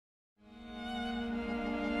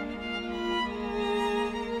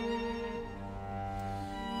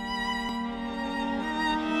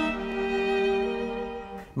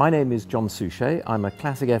My name is John Suchet. I'm a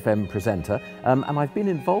Classic FM presenter, and I've been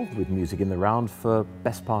involved with Music in the Round for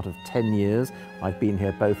best part of 10 years. I've been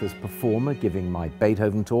here both as performer, giving my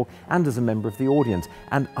Beethoven talk, and as a member of the audience.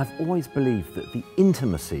 And I've always believed that the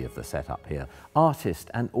intimacy of the setup here, artist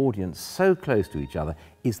and audience so close to each other,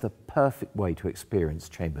 is the perfect way to experience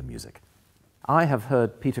chamber music. I have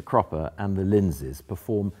heard Peter Cropper and the Lindsays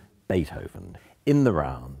perform Beethoven in the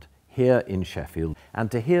Round, here in Sheffield, and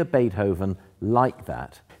to hear Beethoven like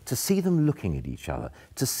that, to see them looking at each other,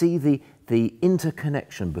 to see the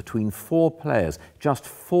interconnection between four players, just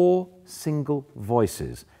four single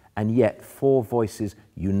voices, and yet four voices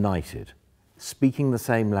united, speaking the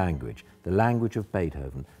same language, the language of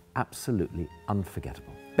Beethoven, absolutely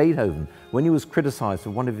unforgettable. Beethoven, when he was criticized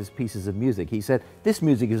for one of his pieces of music, he said, "This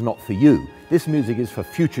music is not for you, this music is for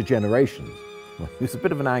future generations." Well, he was a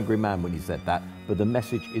bit of an angry man when he said that, but the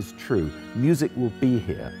message is true. Music will be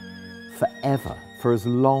here forever. For as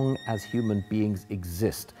long as human beings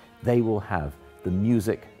exist, they will have the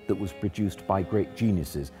music that was produced by great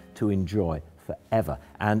geniuses to enjoy forever.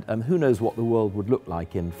 And who knows what the world would look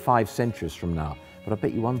like in 5 centuries from now. But I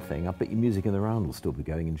bet you one thing, I bet you Music in the Round will still be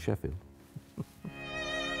going in Sheffield.